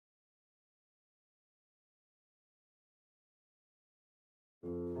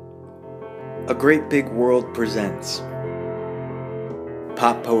A Great Big World presents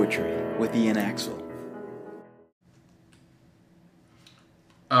Pop Poetry with Ian Axel.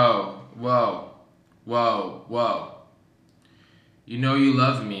 Oh, whoa, whoa, whoa. You know you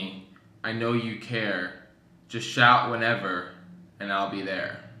love me, I know you care. Just shout whenever, and I'll be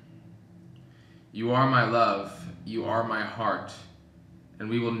there. You are my love, you are my heart, and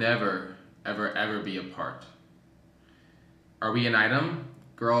we will never, ever, ever be apart. Are we an item?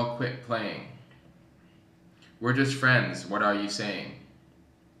 Girl, quit playing. We're just friends, what are you saying?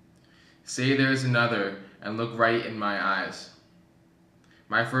 Say there's another, and look right in my eyes.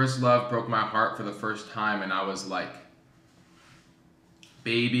 My first love broke my heart for the first time, and I was like,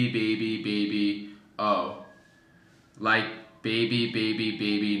 baby, baby, baby, oh. Like, baby, baby,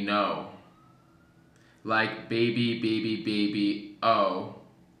 baby, no. Like, baby, baby, baby, oh.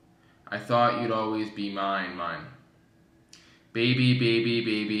 I thought you'd always be mine, mine. Baby, baby,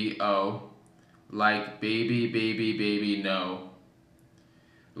 baby, oh. Like, baby, baby, baby, no.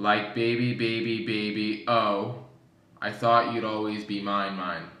 Like, baby, baby, baby, oh. I thought you'd always be mine,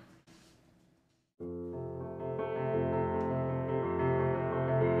 mine.